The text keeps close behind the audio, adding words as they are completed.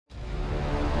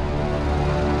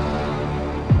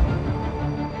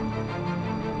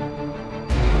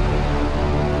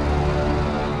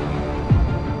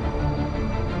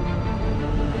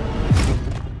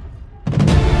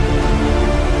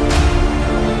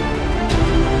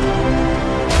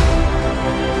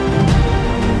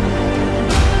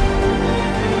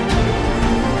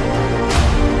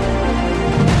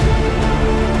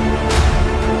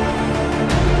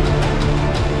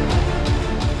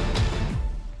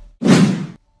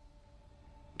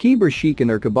Kheibar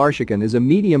Shekan or Kheibar Shekan is a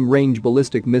medium-range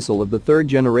ballistic missile of the third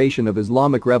generation of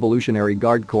Islamic Revolutionary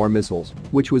Guard Corps missiles,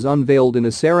 which was unveiled in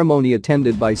a ceremony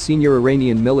attended by senior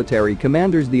Iranian military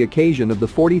commanders the occasion of the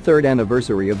 43rd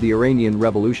anniversary of the Iranian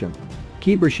Revolution.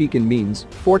 Kheibar Shekan means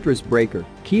fortress breaker.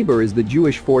 Kheibar is the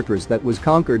Jewish fortress that was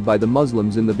conquered by the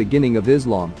Muslims in the beginning of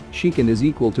Islam. Shekan is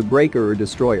equal to breaker or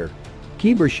destroyer.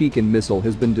 Kheibar Shekan missile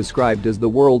has been described as the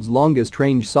world's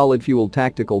longest-range solid-fuel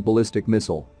tactical ballistic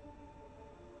missile.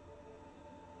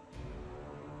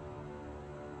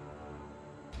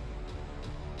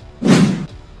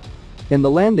 In the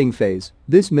landing phase,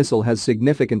 this missile has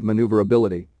significant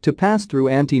maneuverability to pass through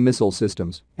anti-missile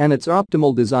systems, and its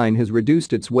optimal design has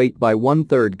reduced its weight by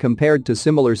 1/3 compared to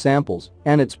similar samples,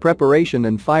 and its preparation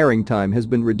and firing time has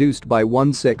been reduced by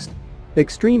 1/6.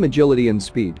 Extreme agility and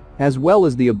speed, as well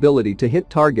as the ability to hit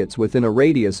targets within a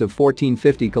radius of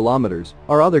 1450 kilometers,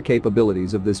 are other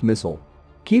capabilities of this missile.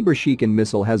 Kheibar Shekan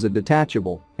missile has a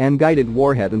detachable and guided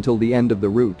warhead until the end of the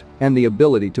route and the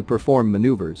ability to perform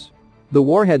maneuvers. The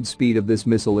warhead speed of this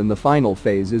missile in the final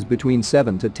phase is between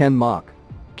 7 to 10 Mach.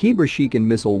 Kheibar Shekan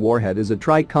missile warhead is a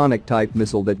triconic type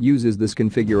missile that uses this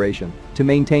configuration to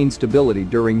maintain stability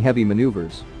during heavy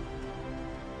maneuvers.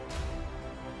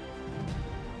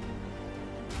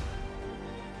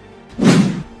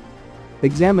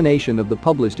 Examination of the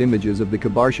published images of the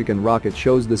Kheibar Shekan rocket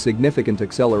shows the significant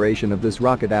acceleration of this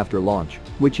rocket after launch,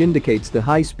 which indicates the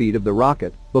high speed of the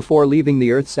rocket before leaving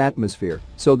the Earth's atmosphere,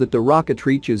 so that the rocket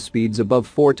reaches speeds above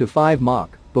 4 to 5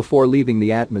 Mach before leaving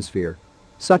the atmosphere.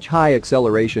 Such high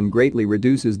acceleration greatly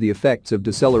reduces the effects of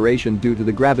deceleration due to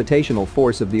the gravitational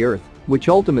force of the Earth, which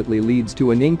ultimately leads to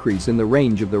an increase in the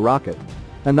range of the rocket.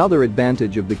 Another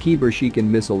advantage of the Kheibar Shekan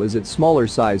missile is its smaller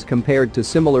size compared to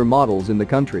similar models in the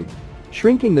country.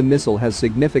 Shrinking the missile has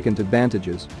significant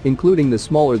advantages, including the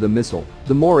smaller the missile,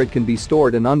 the more it can be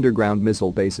stored in underground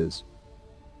missile bases.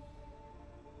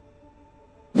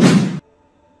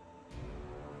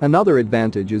 Another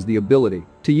advantage is the ability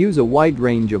to use a wide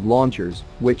range of launchers,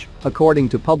 which, according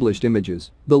to published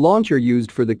images, the launcher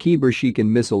used for the Kheibar Shekan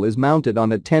missile is mounted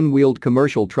on a 10-wheeled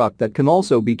commercial truck that can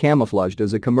also be camouflaged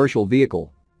as a commercial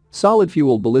vehicle.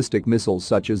 Solid-fuel ballistic missiles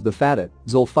such as the Fateh,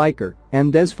 Zulfikar,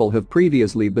 and Desfal have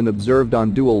previously been observed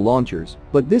on dual launchers,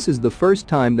 but this is the first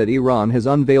time that Iran has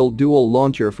unveiled dual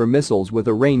launcher for missiles with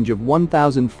a range of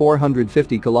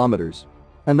 1,450 kilometers.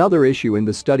 Another issue in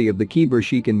the study of the Kheibar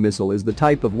Shekan missile is the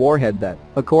type of warhead that,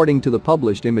 according to the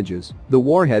published images, the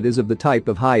warhead is of the type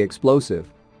of high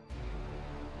explosive.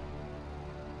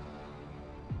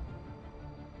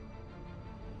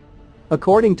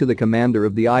 According to the commander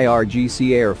of the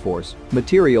IRGC Air Force,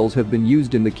 materials have been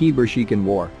used in the Kheibar Shekan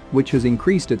war, which has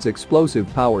increased its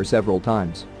explosive power several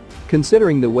times.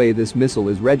 Considering the way this missile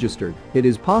is registered, it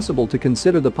is possible to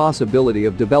consider the possibility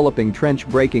of developing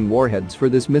trench-breaking warheads for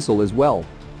this missile as well.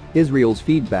 Israel's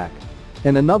feedback.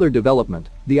 In another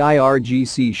development, the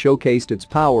IRGC showcased its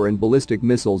power in ballistic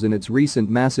missiles in its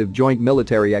recent massive joint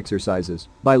military exercises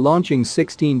by launching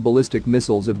 16 ballistic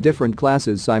missiles of different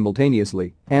classes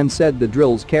simultaneously and said the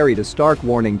drills carried a stark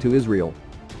warning to Israel.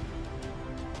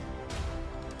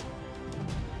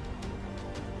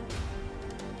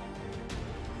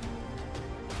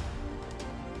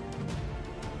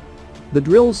 The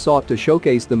drills sought to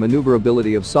showcase the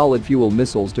maneuverability of solid-fuel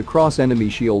missiles to cross enemy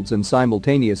shields and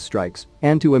simultaneous strikes,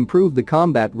 and to improve the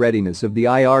combat readiness of the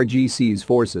IRGC's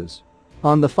forces.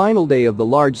 On the final day of the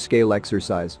large-scale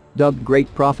exercise, dubbed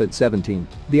Great Prophet 17,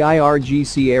 the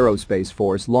IRGC Aerospace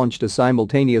Force launched a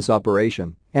simultaneous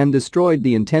operation and destroyed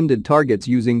the intended targets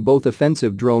using both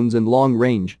offensive drones and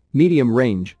long-range,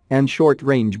 medium-range, and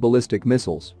short-range ballistic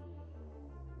missiles.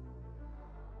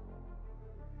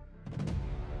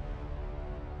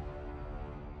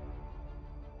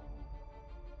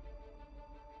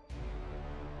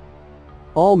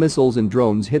 All missiles and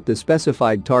drones hit the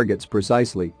specified targets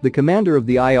precisely, the commander of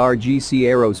the IRGC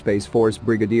Aerospace Force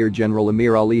Brigadier General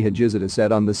Amir Ali Hajizadeh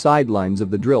said on the sidelines of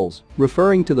the drills,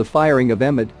 referring to the firing of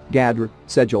Emad, Gadr,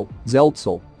 Sejal,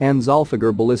 Zeltsal, and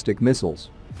Zulfikar ballistic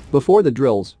missiles. Before the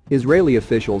drills, Israeli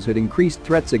officials had increased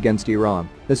threats against Iran,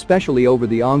 especially over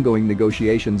the ongoing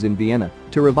negotiations in Vienna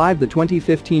to revive the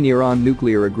 2015 Iran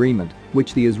nuclear agreement,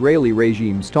 which the Israeli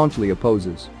regime staunchly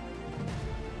opposes.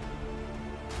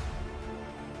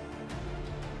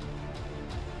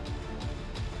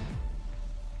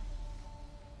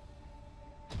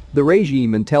 The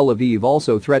regime in Tel Aviv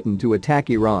also threatened to attack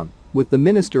Iran, with the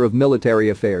Minister of Military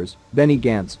Affairs, Benny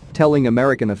Gantz, telling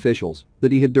American officials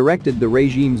that he had directed the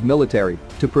regime's military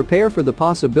to prepare for the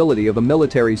possibility of a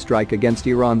military strike against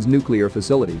Iran's nuclear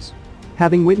facilities.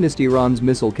 Having witnessed Iran's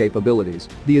missile capabilities,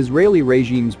 the Israeli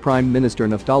regime's Prime Minister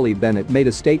Naftali Bennett made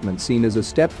a statement seen as a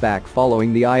step back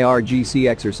following the IRGC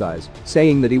exercise,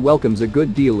 saying that he welcomes a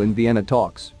good deal in Vienna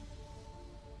talks.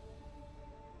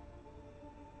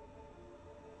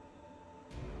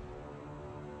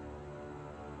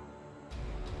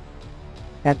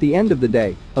 At the end of the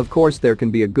day, of course there can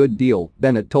be a good deal,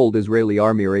 Bennett told Israeli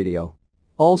Army radio.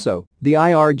 Also, the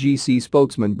IRGC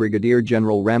spokesman Brigadier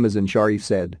General Ramazan Sharif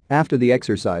said, after the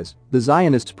exercise, the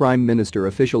Zionists' prime minister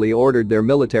officially ordered their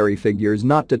military figures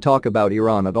not to talk about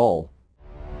Iran at all.